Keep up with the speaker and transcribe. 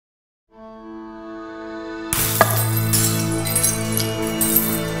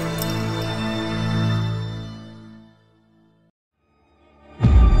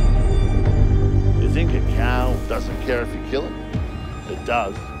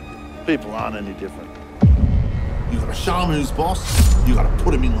People aren't any different. You gotta show him who's boss, you gotta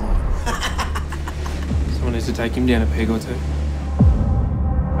put him in line. Someone needs to take him down a peg or two.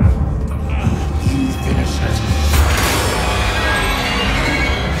 You finish it.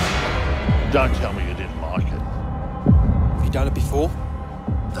 Don't tell me you didn't like it. Have you done it before?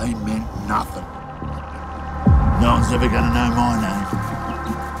 They meant nothing. No one's ever gonna know my name.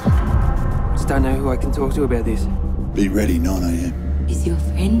 Just don't know who I can talk to about this. Be ready, 9 AM. Is your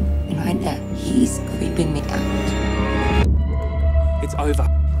friend behind that? He's creeping me out. It's over.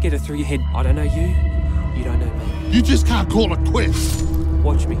 Get it through your head. I don't know you. You don't know me. You just can't call it quits.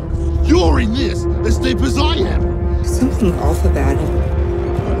 Watch me. You're in this as deep as I am. There's something off about him.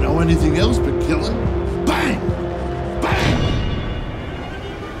 I don't know anything else but killing. Bang!